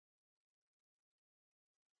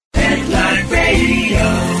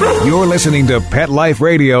You're listening to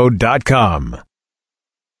PetLifeRadio.com.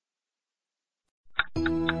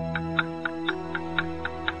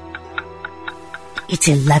 It's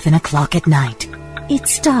 11 o'clock at night.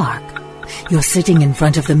 It's dark. You're sitting in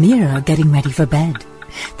front of the mirror getting ready for bed.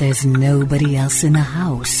 There's nobody else in the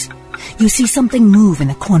house. You see something move in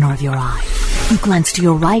the corner of your eye. You glance to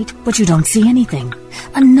your right, but you don't see anything.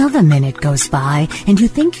 Another minute goes by, and you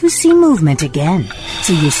think you see movement again.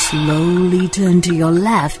 So you slowly turn to your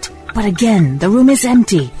left, but again, the room is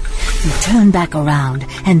empty. You turn back around,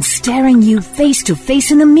 and staring you face to face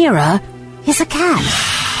in the mirror is a cat.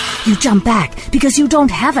 You jump back because you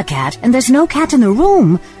don't have a cat, and there's no cat in the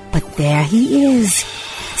room. But there he is,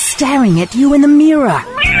 staring at you in the mirror.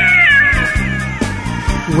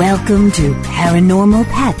 Welcome to Paranormal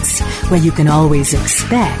Pets, where you can always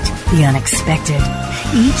expect the unexpected.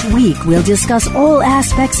 Each week we'll discuss all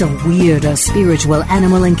aspects of weird or spiritual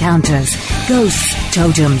animal encounters, ghosts,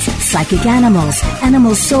 totems, psychic animals,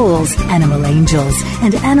 animal souls, animal angels,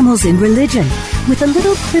 and animals in religion, with a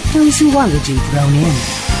little cryptozoology thrown in.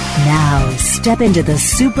 Now, step into the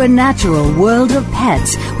supernatural world of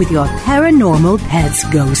pets with your Paranormal Pets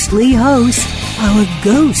ghostly host, our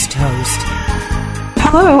ghost host.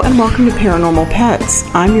 Hello and welcome to Paranormal Pets.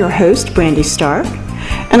 I'm your host, Brandy Stark,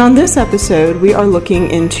 and on this episode we are looking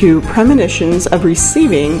into premonitions of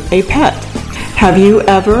receiving a pet. Have you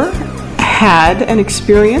ever had an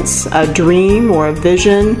experience, a dream or a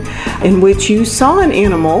vision in which you saw an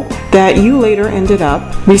animal that you later ended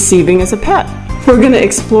up receiving as a pet? We're going to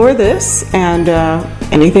explore this and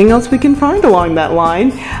anything else we can find along that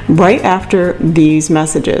line right after these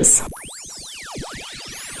messages.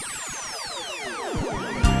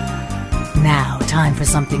 Now, time for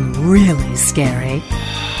something really scary.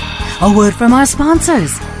 A word from our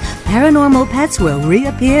sponsors. Paranormal Pets will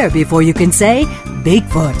reappear before you can say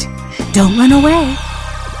Bigfoot. Don't run away.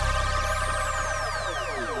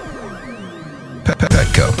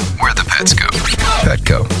 Petco, where the pets go.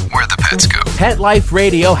 Petco, where the pets go. Pet Life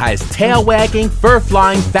Radio has tail-wagging,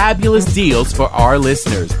 fur-flying, fabulous deals for our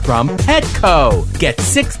listeners from Petco. Get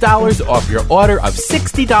 $6 off your order of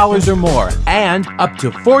 $60 or more and up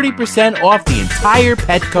to 40% off the entire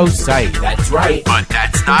Petco site. That's right. But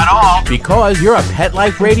that's not all. Because you're a Pet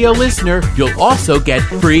Life Radio listener, you'll also get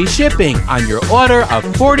free shipping on your order of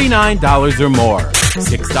 $49 or more.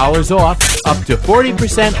 $6 off, up to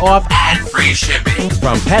 40% off, and free shipping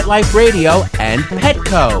from Pet Life Radio and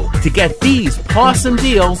Petco. To get these awesome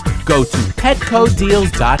deals, go to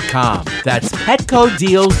PetcoDeals.com. That's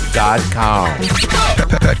PetcoDeals.com.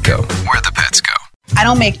 Petco, where the pets go. I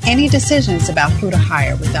don't make any decisions about who to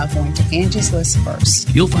hire without going to Angie's List first.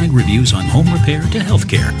 You'll find reviews on home repair to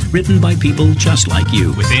healthcare, written by people just like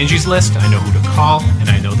you. With Angie's List, I know who to call, and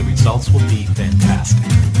I know the results will be fantastic.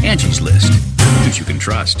 Angie's List, who you can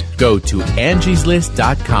trust. Go to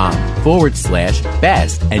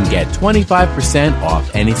angieslist.com/best and get 25% off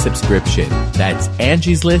any subscription. That's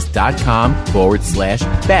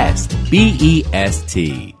angieslist.com/best. BEST.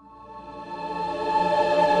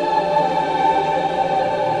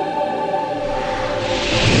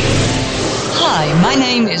 Hi, my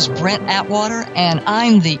name is Brent Atwater, and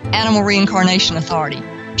I'm the Animal Reincarnation Authority.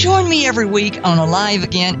 Join me every week on Alive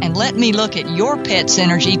Again and let me look at your pet's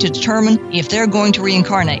energy to determine if they're going to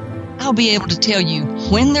reincarnate. I'll be able to tell you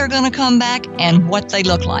when they're going to come back and what they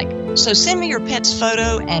look like. So send me your pet's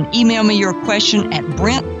photo and email me your question at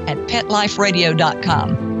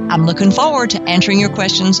brent@petliferadio.com. I'm looking forward to answering your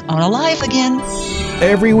questions on Alive Again.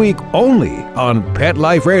 Every week only on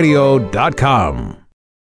PetLifeRadio.com.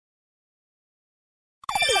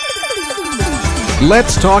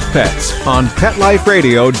 Let's Talk Pets on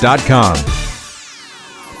PetLifeRadio.com.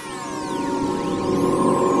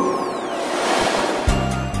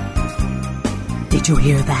 Did you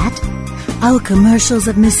hear that? Our commercials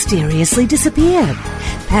have mysteriously disappeared.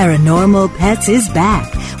 Paranormal Pets is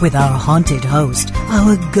back with our haunted host,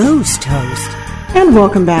 our ghost host. And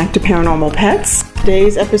welcome back to Paranormal Pets.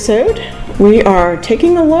 Today's episode, we are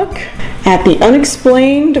taking a look at the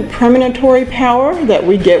unexplained premonitory power that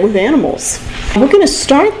we get with animals. We're going to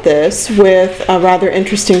start this with a rather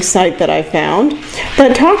interesting site that I found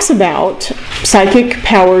that talks about psychic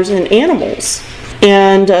powers in animals.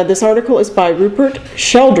 And this article is by Rupert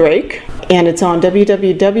Sheldrake, and it's on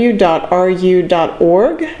www.ru.org.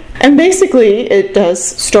 And basically, it does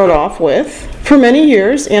start off with, for many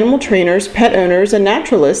years, animal trainers, pet owners, and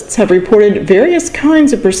naturalists have reported various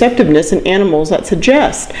kinds of perceptiveness in animals that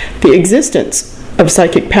suggest the existence of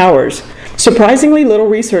psychic powers. Surprisingly little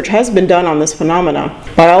research has been done on this phenomena.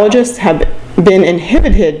 Biologists have been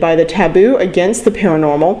inhibited by the taboo against the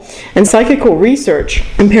paranormal, and psychical research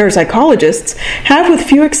and parapsychologists have, with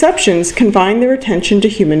few exceptions, confined their attention to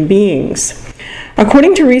human beings.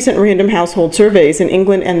 According to recent random household surveys in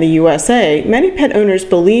England and the USA, many pet owners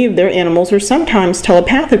believe their animals are sometimes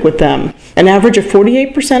telepathic with them. An average of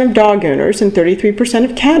 48% of dog owners and 33%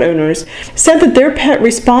 of cat owners said that their pet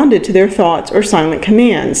responded to their thoughts or silent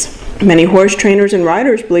commands. Many horse trainers and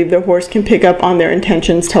riders believe their horse can pick up on their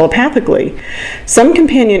intentions telepathically. Some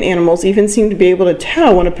companion animals even seem to be able to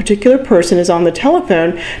tell when a particular person is on the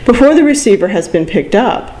telephone before the receiver has been picked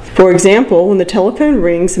up. For example, when the telephone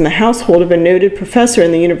rings in the household of a noted professor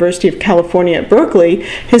in the University of California at Berkeley,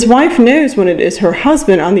 his wife knows when it is her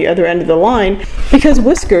husband on the other end of the line because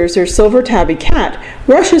Whiskers, their silver tabby cat,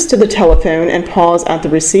 rushes to the telephone and paws at the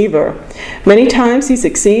receiver. Many times he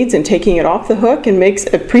succeeds in taking it off the hook and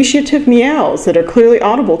makes appreciative meows that are clearly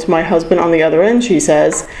audible to my husband on the other end, she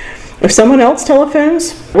says. If someone else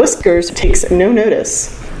telephones, Whiskers takes no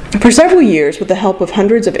notice. For several years, with the help of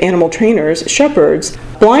hundreds of animal trainers, shepherds,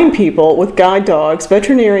 blind people with guide dogs,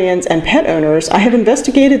 veterinarians, and pet owners, I have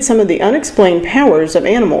investigated some of the unexplained powers of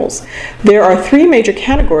animals. There are three major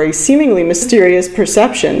categories, seemingly mysterious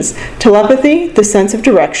perceptions: telepathy, the sense of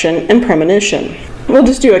direction, and premonition. We'll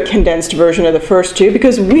just do a condensed version of the first two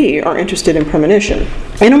because we are interested in premonition.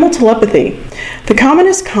 Animal telepathy. The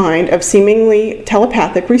commonest kind of seemingly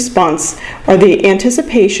telepathic response are the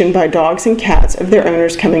anticipation by dogs and cats of their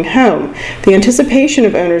owners coming home, the anticipation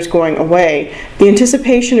of owners going away, the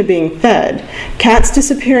anticipation of being fed, cats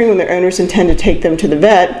disappearing when their owners intend to take them to the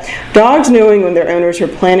vet, dogs knowing when their owners are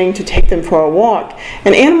planning to take them for a walk,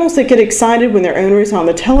 and animals that get excited when their owner is on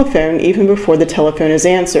the telephone even before the telephone is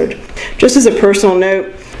answered. Just as a personal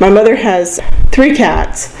note, my mother has 3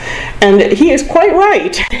 cats, and he is quite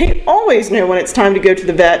right. They always know when it's time to go to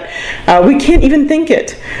the vet. We can't even think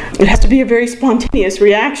it. It has to be a very spontaneous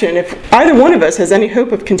reaction if either one of us has any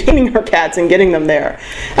hope of containing our cats and getting them there.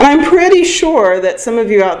 And I'm pretty sure that some of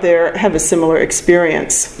you out there have a similar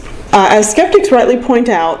experience. As skeptics rightly point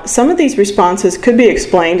out, some of these responses could be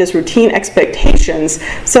explained as routine expectations,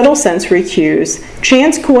 subtle sensory cues,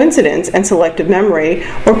 chance coincidence, and selective memory,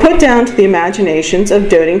 or put down to the imaginations of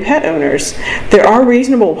doting pet owners. There are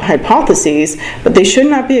reasonable hypotheses, but they should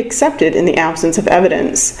not be accepted in the absence of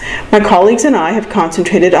evidence. My colleagues and I have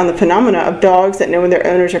concentrated on the phenomena of dogs that know when their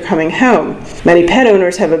owners are coming home. Many pet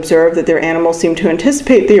owners have observed that their animals seem to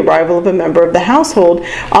anticipate the arrival of a member of the household,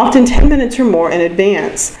 often 10 minutes or more in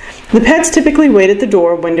advance. The pets typically wait at the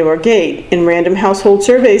door, window, or gate. In random household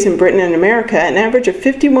surveys in Britain and America, an average of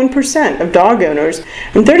 51% of dog owners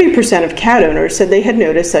and 30% of cat owners said they had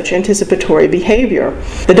noticed such anticipatory behavior.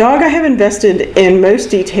 The dog I have invested in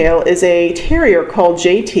most detail is a terrier called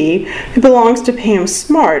JT, who belongs to Pam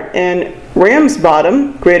Smart in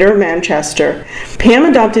Ramsbottom, Greater Manchester. Pam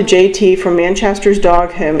adopted JT from Manchester's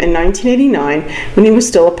dog home in 1989 when he was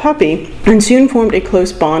still a puppy and soon formed a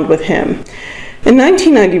close bond with him. In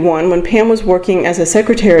 1991, when Pam was working as a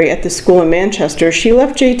secretary at the school in Manchester, she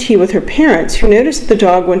left JT with her parents, who noticed that the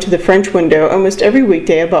dog went to the French window almost every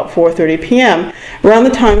weekday about 4:30 p.m., around the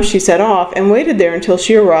time she set off, and waited there until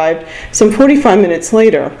she arrived some 45 minutes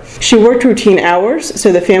later. She worked routine hours,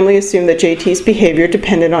 so the family assumed that JT's behavior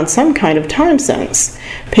depended on some kind of time sense.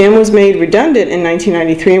 Pam was made redundant in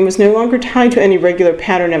 1993 and was no longer tied to any regular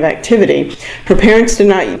pattern of activity. Her parents did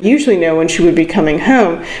not usually know when she would be coming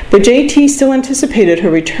home, but JT still anticipated her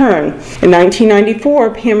return. In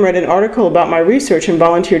 1994, Pam read an article about my research and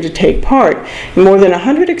volunteered to take part. In more than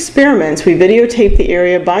 100 experiments, we videotaped the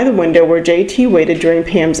area by the window where JT waited during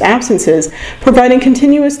Pam's absences, providing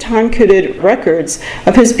continuous time-coded records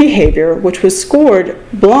of his behavior, which was scored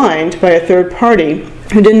blind by a third party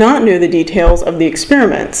who did not know the details of the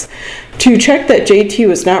experiments. To check that JT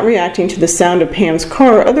was not reacting to the sound of Pam's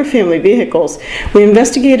car or other family vehicles, we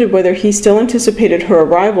investigated whether he still anticipated her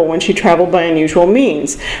arrival when she traveled by unusual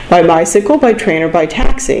means, by bicycle, by train, or by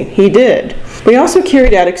taxi. He did. We also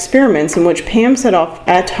carried out experiments in which Pam set off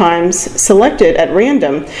at times selected at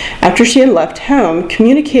random after she had left home,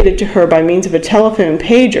 communicated to her by means of a telephone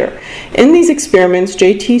pager. In these experiments,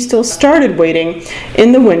 JT still started waiting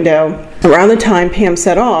in the window around the time Pam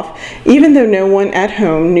set off, even though no one at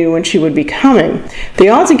home knew when she would be coming. The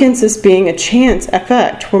odds against this being a chance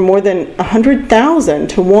effect were more than 100,000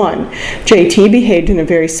 to 1. JT behaved in a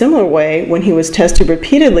very similar way when he was tested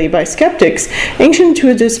repeatedly by skeptics anxious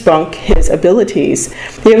to debunk his abilities.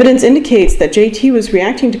 The evidence indicates that JT was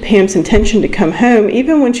reacting to Pam's intention to come home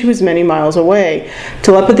even when she was many miles away.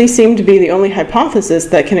 Telepathy seemed to be the only hypothesis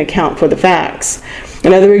that can account for the facts.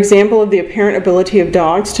 Another example of the apparent ability of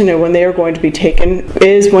dogs to know when they are going to be taken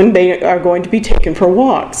is when they are going to be taken for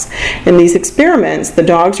walks. In these experiments, the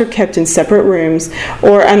dogs are kept in separate rooms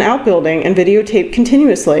or an outbuilding and videotaped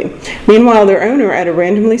continuously. Meanwhile, their owner at a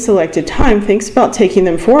randomly selected time thinks about taking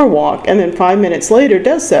them for a walk and then 5 minutes later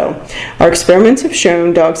does so. Our experiments have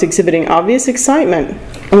shown dogs exhibiting obvious excitement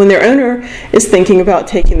when their owner is thinking about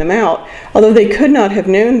taking them out, although they could not have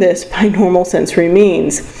known this by normal sensory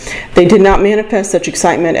means. They did not manifest such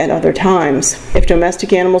excitement at other times. If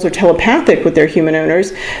domestic animals are telepathic with their human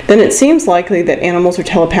owners, then it seems likely that animals are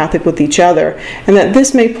telepathic with each other, and that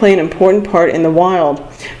this may play an important part in the wild.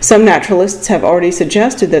 Some naturalists have already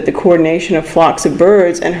suggested that the coordination of flocks of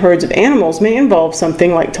birds and herds of animals may involve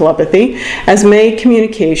something like telepathy, as may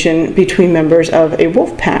communication between members of a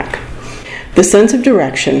wolf pack. The sense of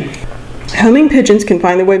direction. Homing pigeons can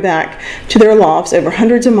find their way back to their lofts over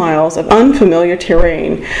hundreds of miles of unfamiliar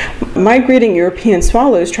terrain. Migrating European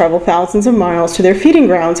swallows travel thousands of miles to their feeding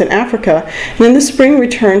grounds in Africa and in the spring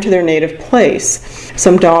return to their native place.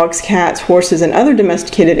 Some dogs, cats, horses, and other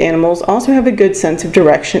domesticated animals also have a good sense of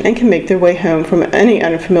direction and can make their way home from any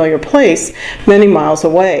unfamiliar place many miles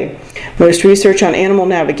away. Most research on animal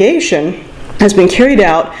navigation has been carried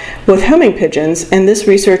out with homing pigeons, and this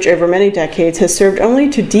research over many decades has served only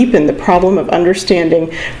to deepen the problem of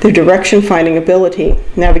understanding their direction-finding ability.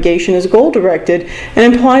 Navigation is goal-directed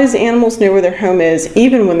and implies animals know where their home is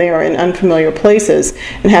even when they are in unfamiliar places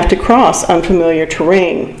and have to cross unfamiliar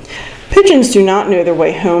terrain. Pigeons do not know their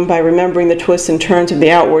way home by remembering the twists and turns of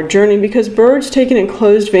the outward journey, because birds taken in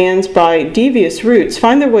closed vans by devious routes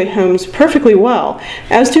find their way homes perfectly well,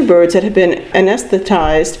 as do birds that have been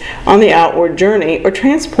anesthetized on the outward journey or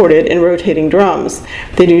transported in rotating drums.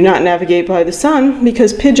 They do not navigate by the sun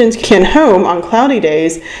because pigeons can home on cloudy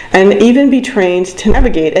days and even be trained to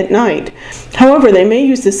navigate at night. However, they may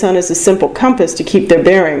use the sun as a simple compass to keep their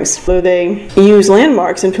bearings. Though they use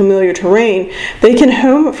landmarks in familiar terrain, they can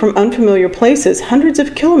home from unfamiliar places hundreds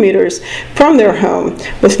of kilometers from their home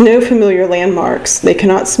with no familiar landmarks. They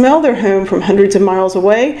cannot smell their home from hundreds of miles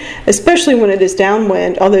away, especially when it is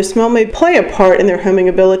downwind, although smell may play a part in their homing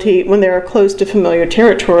ability when they are close to familiar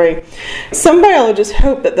territory. Some biologists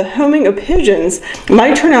hope that the homing of pigeons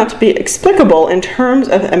might turn out to be explicable in terms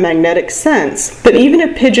of a magnetic sense, but even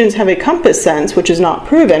if pigeons have a compass sense, which is not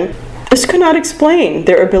proven, this could not explain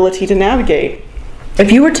their ability to navigate. If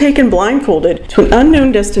you were taken blindfolded to an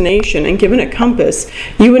unknown destination and given a compass,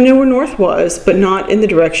 you would know where north was, but not in the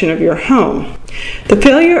direction of your home. The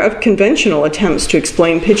failure of conventional attempts to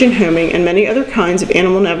explain pigeon homing and many other kinds of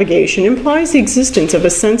animal navigation implies the existence of a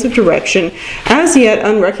sense of direction as yet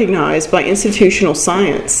unrecognized by institutional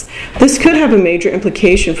science. This could have a major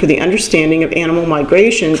implication for the understanding of animal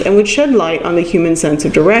migrations and would shed light on the human sense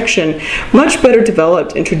of direction, much better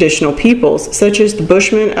developed in traditional peoples, such as the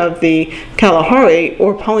Bushmen of the Kalahari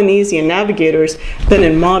or Polynesian navigators, than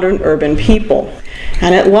in modern urban people.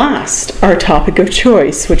 And at last, our topic of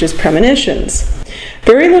choice, which is premonitions.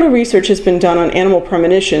 Very little research has been done on animal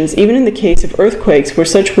premonitions, even in the case of earthquakes where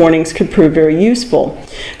such warnings could prove very useful.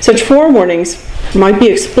 Such forewarnings might be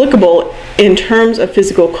explicable in terms of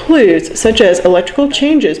physical clues, such as electrical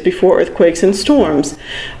changes before earthquakes and storms.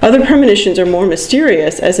 Other premonitions are more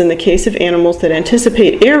mysterious, as in the case of animals that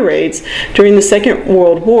anticipate air raids during the Second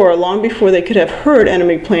World War long before they could have heard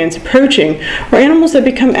enemy planes approaching, or animals that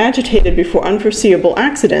become agitated before unforeseeable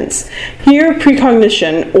accidents. Here,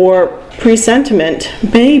 precognition or presentiment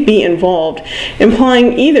may be involved,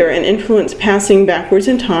 implying either an influence passing backwards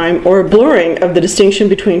in time or a blurring of the distinction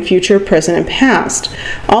between future, present, and past.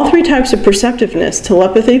 All three types of perceptiveness,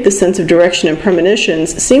 telepathy, the sense of direction, and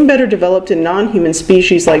premonitions, seem better developed in non-human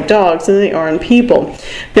species like dogs than they are in people.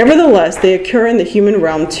 Nevertheless, they occur in the human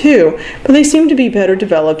realm too, but they seem to be better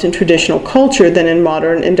developed in traditional culture than in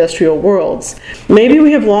modern industrial worlds. Maybe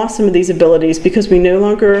we have lost some of these abilities because we no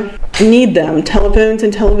longer need them. Telephones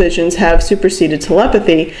and televisions have superseded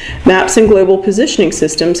telepathy, maps and global positioning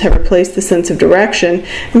systems have replaced the sense of direction,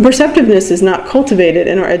 and perceptiveness is not cultivated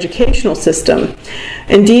in our educational system.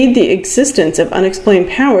 Indeed, the existence of unexplained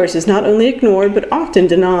powers is not only ignored but often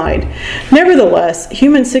denied. Nevertheless,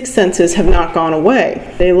 human sixth senses have not gone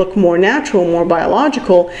away. They look more natural, more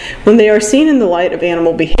biological, when they are seen in the light of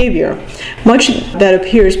animal behavior. Much that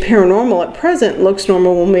appears paranormal at present looks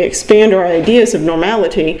normal when we expand our ideas of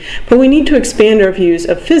normality, but we need to expand our views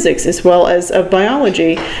of physics as well as of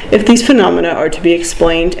biology if these phenomena are to be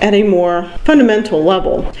explained at a more fundamental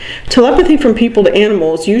level. Telepathy from people to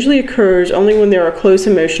animals usually occurs only when there are close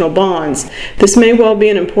emotional bonds. This may well be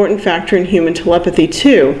an important factor in human telepathy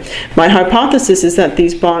too. My hypothesis is that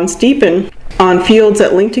these bonds deepen on fields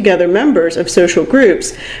that link together members of social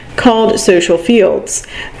groups called social fields.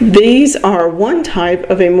 These are one type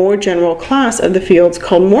of a more general class of the fields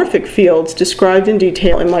called morphic fields, described in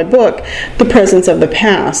detail in my book, The Presence of the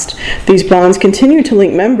Past. These bonds continue to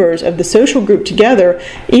link members of the social group together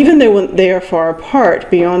even though they are far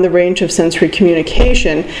apart, beyond the range of sensory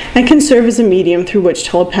communication, and can serve as a medium through which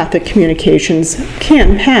telepathic communications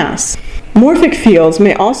can pass. Morphic fields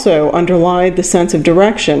may also underlie the sense of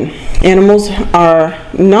direction. Animals are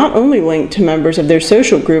not only linked to members of their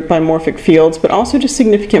social group by morphic fields, but also to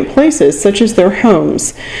significant places, such as their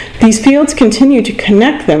homes. These fields continue to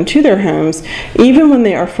connect them to their homes, even when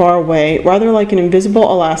they are far away, rather like an invisible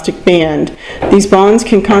elastic band. These bonds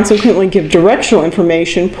can consequently give directional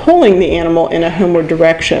information, pulling the animal in a homeward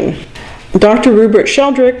direction. Dr. Rupert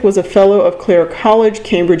Sheldrake was a Fellow of Clare College,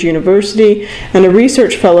 Cambridge University, and a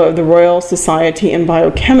Research Fellow of the Royal Society in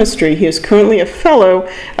Biochemistry. He is currently a Fellow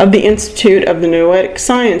of the Institute of the Noetic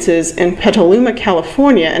Sciences in Petaluma,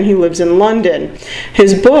 California, and he lives in London.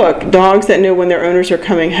 His book, Dogs That Know When Their Owners Are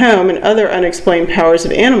Coming Home and Other Unexplained Powers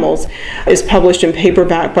of Animals, is published in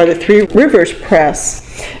paperback by the Three Rivers Press,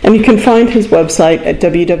 and you can find his website at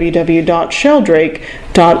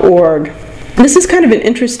www.sheldrake.org. This is kind of an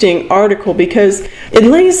interesting article because it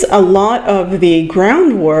lays a lot of the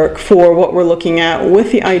groundwork for what we're looking at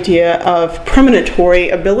with the idea of premonitory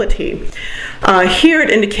ability. Here it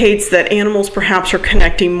indicates that animals perhaps are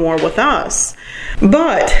connecting more with us.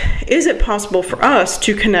 But is it possible for us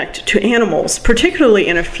to connect to animals, particularly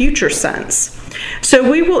in a future sense?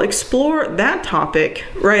 So we will explore that topic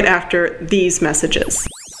right after these messages.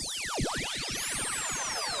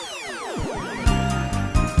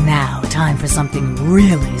 Now, time for something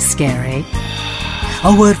really scary.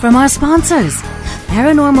 A word from our sponsors.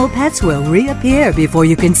 Paranormal Pets will reappear before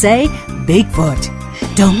you can say Bigfoot.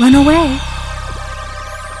 Don't run away.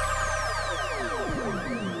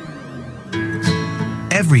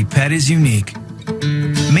 Every pet is unique.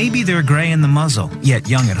 Maybe they're gray in the muzzle, yet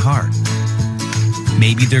young at heart.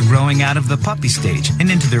 Maybe they're growing out of the puppy stage and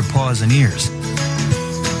into their paws and ears.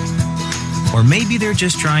 Or maybe they're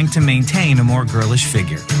just trying to maintain a more girlish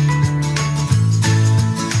figure.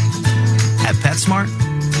 At PetSmart,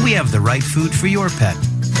 we have the right food for your pet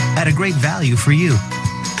at a great value for you.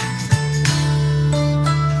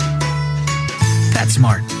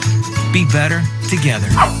 PetSmart. Be better together.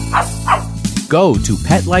 Go to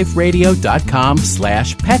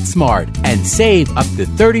PetLifeRadio.com/PetSmart and save up to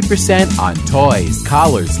 30% on toys,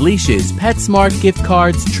 collars, leashes, PetSmart gift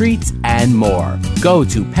cards, treats, and more. Go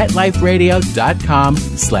to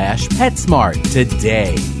PetLifeRadio.com/PetSmart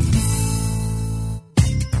today.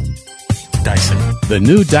 Dyson. The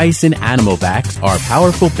new Dyson Animal Vacs are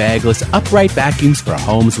powerful bagless upright vacuums for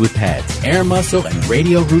homes with pets. Air muscle and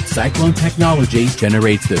radio root cyclone technology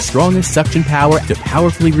generates the strongest suction power to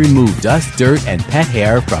powerfully remove dust, dirt, and pet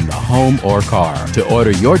hair from the home or car. To order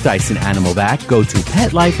your Dyson Animal Vac, go to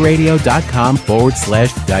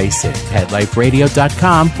PetLifeRadio.com/Dyson.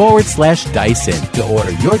 PetLifeRadio.com/Dyson to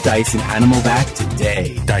order your Dyson Animal Vac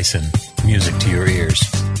today. Dyson. Music to your ears.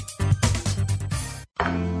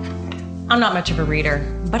 I'm not much of a reader,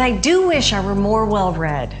 but I do wish I were more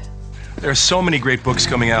well-read. There are so many great books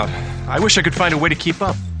coming out. I wish I could find a way to keep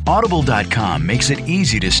up. Audible.com makes it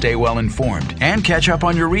easy to stay well-informed and catch up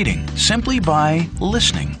on your reading simply by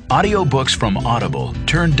listening. Audiobooks from Audible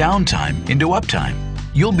turn downtime into uptime.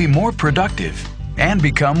 You'll be more productive and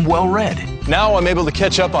become well-read. Now I'm able to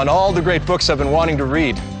catch up on all the great books I've been wanting to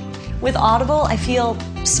read. With Audible, I feel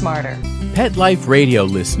smarter. Pet Life Radio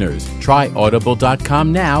listeners, try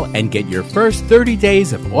Audible.com now and get your first 30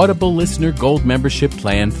 days of Audible Listener Gold membership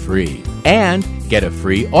plan free. And get a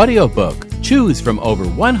free audiobook. Choose from over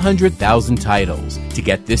 100,000 titles. To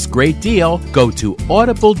get this great deal, go to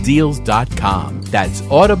audibledeals.com. That's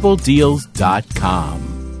audibledeals.com.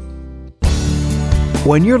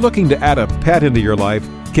 When you're looking to add a pet into your life,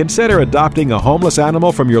 consider adopting a homeless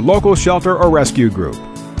animal from your local shelter or rescue group.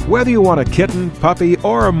 Whether you want a kitten, puppy,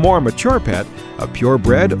 or a more mature pet, a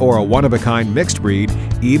purebred or a one-of-a-kind mixed breed,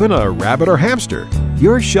 even a rabbit or hamster,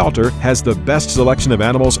 your shelter has the best selection of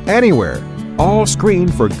animals anywhere, all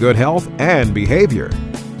screened for good health and behavior.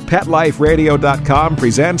 PetLifeRadio.com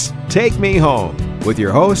presents Take Me Home with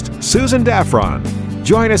your host, Susan Daffron.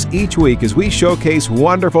 Join us each week as we showcase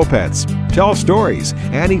wonderful pets, tell stories,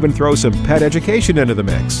 and even throw some pet education into the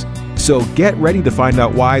mix. So get ready to find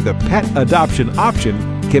out why the pet adoption option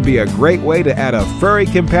can be a great way to add a furry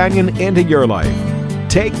companion into your life.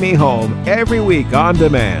 Take Me Home every week on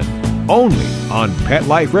demand, only on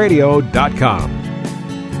PetLifeRadio.com.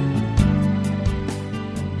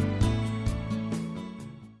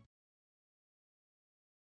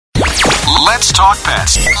 Let's Talk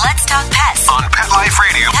Pets. Let's Talk Pets. On Pet Life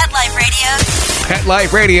Radio. Pet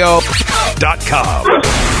Life Radio.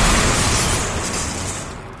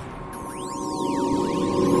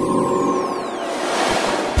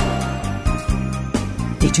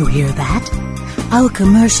 PetLifeRadio.com. Did you hear that? Our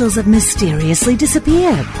commercials have mysteriously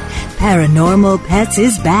disappeared. Paranormal Pets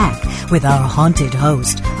is back with our haunted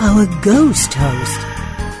host, our ghost host.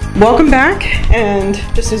 Welcome back, and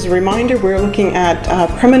just as a reminder, we're looking at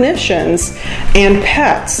premonitions and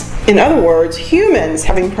pets. In other words, humans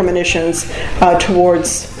having premonitions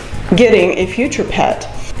towards getting a future pet.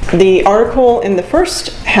 The article in the first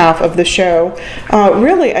half of the show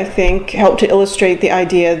really, I think, helped to illustrate the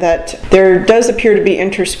idea that there does appear to be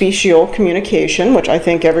interspecial communication, which I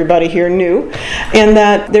think everybody here knew, and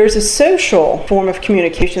that there's a social form of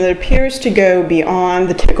communication that appears to go beyond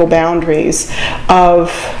the typical boundaries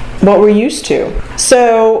of what we're used to.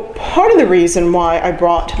 So part of the reason why I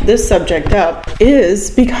brought this subject up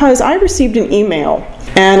is because I received an email,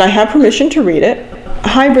 and I have permission to read it.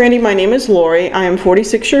 Hi Brandy, my name is Lori. I am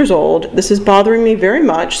 46 years old. This is bothering me very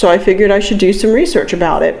much, so I figured I should do some research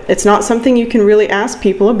about it. It's not something you can really ask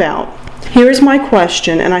people about. Here is my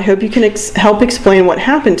question, and I hope you can help explain what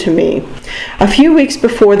happened to me. A few weeks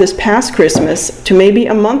before this past Christmas, to maybe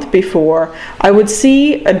a month before, I would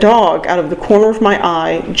see a dog out of the corner of my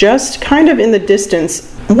eye, just kind of in the distance,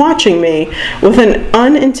 watching me with an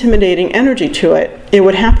unintimidating energy to it. It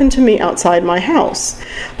would happen to me outside my house.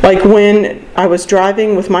 Like when I was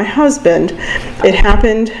driving with my husband, it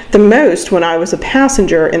happened the most when I was a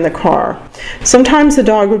passenger in the car. Sometimes the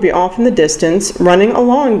dog would be off in the distance, running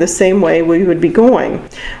along the same way we would be going.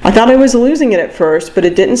 I thought I was losing it at first, but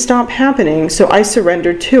it didn't stop happening, so I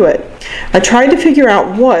surrendered to it. I tried to figure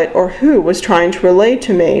out what or who was trying to relay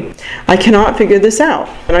to me. I cannot figure this out,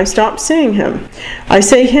 and I stopped seeing him. I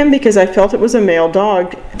say him because I felt it was a male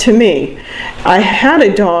dog to me. I had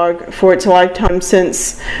a dog for its lifetime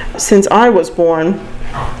since I was born.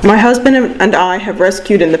 My husband and I have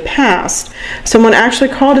rescued in the past. Someone actually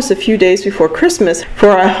called us a few days before Christmas for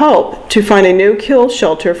our help to find a no-kill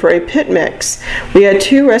shelter for a pit mix. We had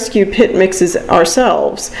 2 rescued pit mixes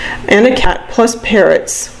ourselves, and a cat plus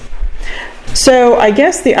parrots. So I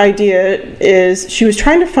guess the idea is she was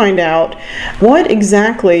trying to find out what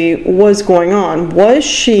exactly was going on. Was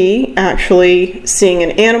she actually seeing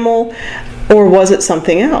an animal, or was it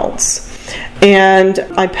something else? And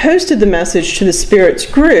I posted the message to the spirits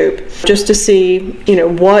group just to see,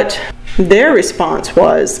 what their response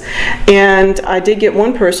was. And I did get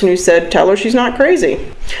one person who said, tell her she's not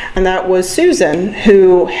crazy. And that was Susan,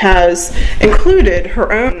 who has included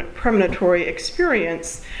her own premonitory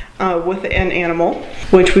experience with an animal,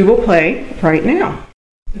 which we will play right now.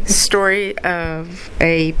 Story of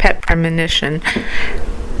a pet premonition.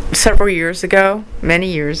 Several years ago,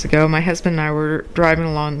 many years ago, my husband and I were driving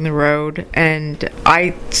along the road, and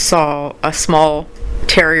I saw a small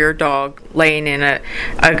terrier dog laying in a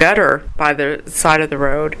gutter by the side of the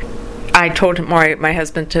road. I told my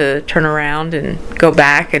husband to turn around and go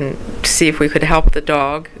back and see if we could help the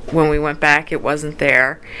dog. When we went back, it wasn't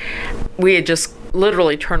there. We had just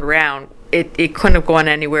literally turned around. It couldn't have gone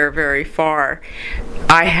anywhere very far.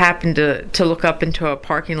 I happened to look up into a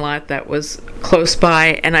parking lot that was close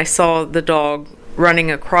by, and I saw the dog running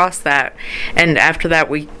across that. And after that,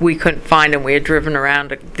 we couldn't find him. We had driven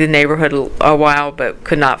around the neighborhood a while, but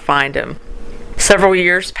could not find him. Several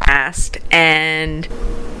years passed, and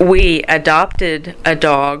we adopted a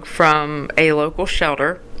dog from a local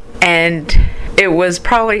shelter. And it was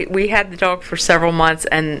we had the dog for several months,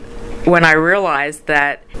 and when I realized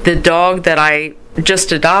that the dog that I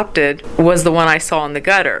just adopted was the one I saw in the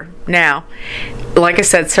gutter. Now, like I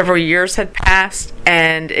said, several years had passed,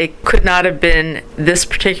 and it could not have been this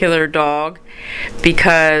particular dog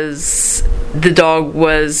because the dog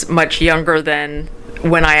was much younger than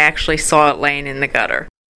when I actually saw it laying in the gutter.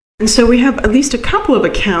 And so we have at least a couple of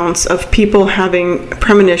accounts of people having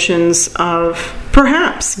premonitions of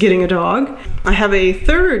perhaps getting a dog. I have a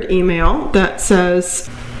third email that says,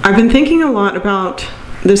 I've been thinking a lot about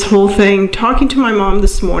this whole thing. Talking to my mom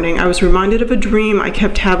this morning, I was reminded of a dream I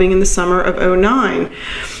kept having in the summer of 2009.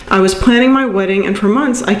 I was planning my wedding, and for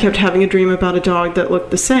months I kept having a dream about a dog that looked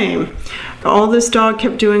the same. All this dog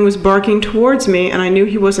kept doing was barking towards me, and I knew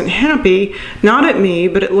he wasn't happy, not at me,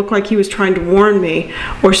 but it looked like he was trying to warn me,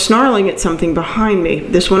 or snarling at something behind me.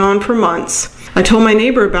 This went on for months. I told my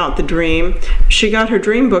neighbor about the dream. She got her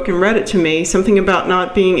dream book and read it to me, something about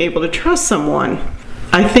not being able to trust someone.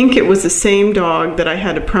 I think it was the same dog that I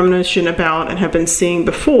had a premonition about and have been seeing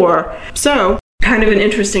before. So, kind of an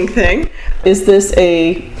interesting thing. Is this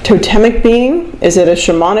a totemic being? Is it a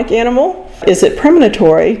shamanic animal? Is it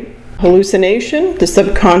premonitory? hallucination, the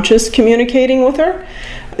subconscious communicating with her.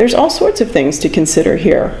 There's all sorts of things to consider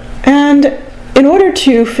here. And in order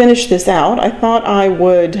to finish this out, I thought I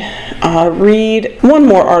would read one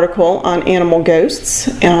more article on animal ghosts,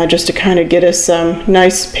 just to kind of get us some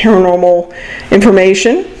nice paranormal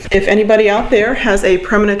information. If anybody out there has a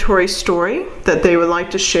premonitory story that they would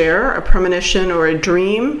like to share, a premonition or a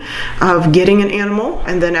dream of getting an animal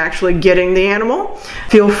and then actually getting the animal,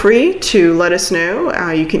 feel free to let us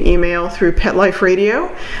know. You can email through Pet Life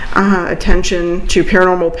Radio, attention to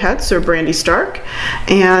Paranormal Pets or Brandy Stark,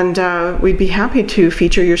 and we'd be happy to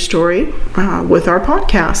feature your story with our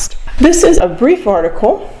podcast. This is a brief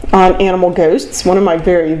article on animal ghosts, one of my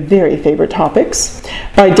very, very favorite topics,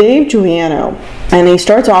 by Dave Giuliano. And he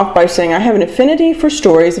starts off by saying, I have an affinity for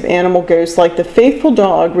stories of animal ghosts like the faithful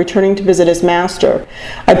dog returning to visit his master.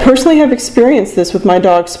 I personally have experienced this with my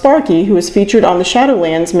dog Sparky, who is featured on the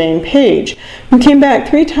Shadowlands main page, who came back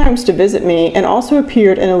 3 times to visit me and also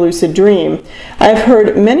appeared in a lucid dream. I have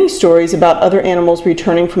heard many stories about other animals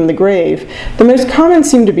returning from the grave. The most common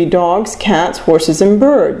seem to be dogs, cats, horses, and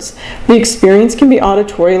birds. The experience can be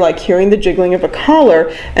auditory, like hearing the jiggling of a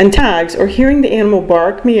collar and tags or hearing the animal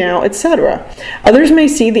bark, meow, etc. Others may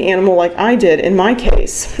see the animal like I did in my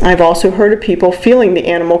case. I've also heard of people feeling the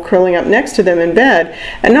animal curling up next to them in bed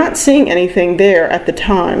and not seeing anything there at the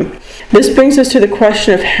time. This brings us to the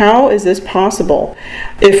question of how is this possible?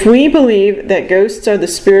 If we believe that ghosts are the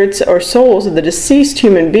spirits or souls of the deceased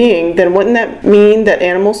human being, then wouldn't that mean that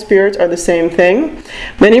animal spirits are the same thing?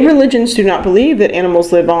 Many religions do not believe that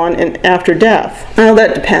animals live on and after death. Well,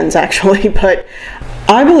 that depends actually, but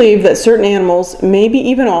I believe that certain animals, maybe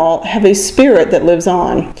even all, have a spirit that lives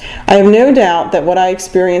on. I have no doubt that what I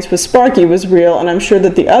experienced with Sparky was real, and I'm sure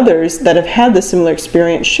that the others that have had the similar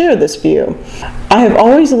experience share this view. I have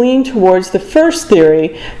always leaned towards the first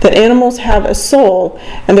theory, that animals have a soul,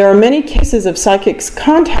 and there are many cases of psychics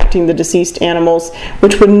contacting the deceased animals,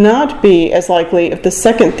 which would not be as likely if the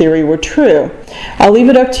second theory were true. I'll leave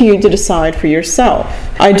it up to you to decide for yourself.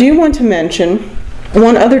 I do want to mention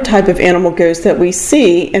one other type of animal ghost that we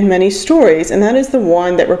see in many stories, and that is the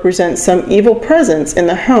one that represents some evil presence in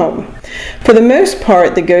the home. For the most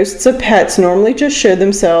part, the ghosts of pets normally just show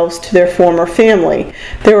themselves to their former family.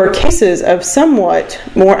 There are cases of somewhat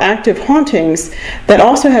more active hauntings that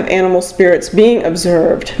also have animal spirits being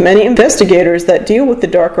observed. Many investigators that deal with the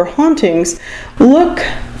darker hauntings look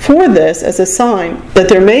for this as a sign that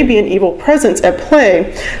there may be an evil presence at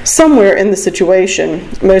play somewhere in the situation.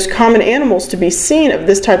 Most common animals to be seen of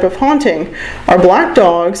this type of haunting are black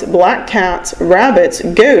dogs, black cats, rabbits,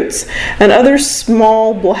 goats, and other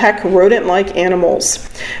small black rodent-like animals.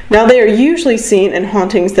 Now, they are usually seen in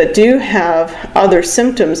hauntings that do have other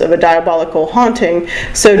symptoms of a diabolical haunting,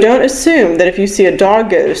 so don't assume that if you see a dog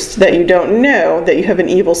ghost that you don't know that you have an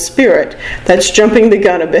evil spirit. That's jumping the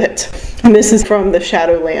gun a bit. And this is from the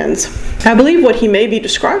Shadowlands. I believe what he may be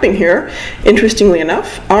describing here, interestingly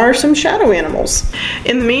enough, are some shadow animals.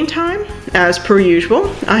 In the meantime, as per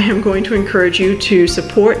usual, I am going to encourage you to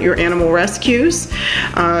support your animal rescues.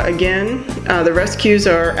 The rescues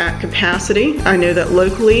are at capacity. I know that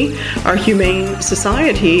locally, our Humane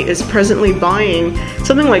Society is presently buying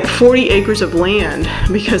something like 40 acres of land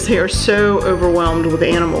because they are so overwhelmed with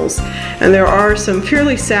animals. And there are some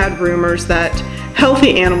fairly sad rumors that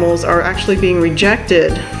healthy animals are actually being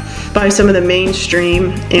rejected by some of the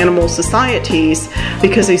mainstream animal societies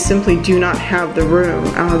because they simply do not have the room.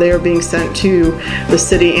 They are being sent to the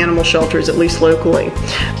city animal shelters, at least locally.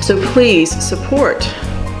 So please support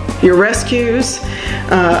your rescues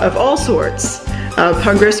of all sorts.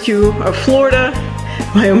 Pug Rescue of Florida,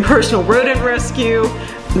 my own personal rodent rescue,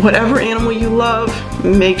 whatever animal you love,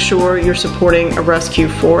 make sure you're supporting a rescue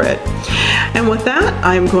for it. And with that,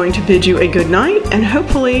 I'm going to bid you a good night and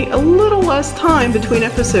hopefully a little less time between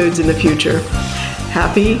episodes in the future.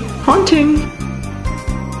 Happy haunting!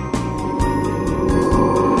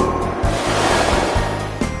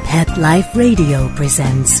 Pet Life Radio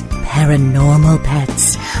presents Paranormal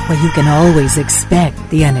Pets, where you can always expect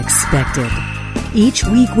the unexpected. Each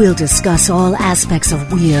week we'll discuss all aspects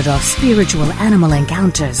of weird or spiritual animal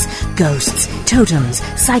encounters, ghosts, totems,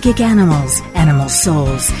 psychic animals, animal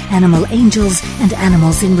souls, animal angels, and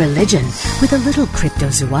animals in religion, with a little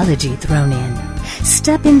cryptozoology thrown in.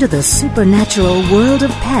 Step into the supernatural world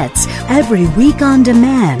of pets every week on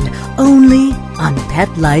demand, only on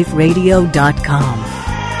PetLifeRadio.com.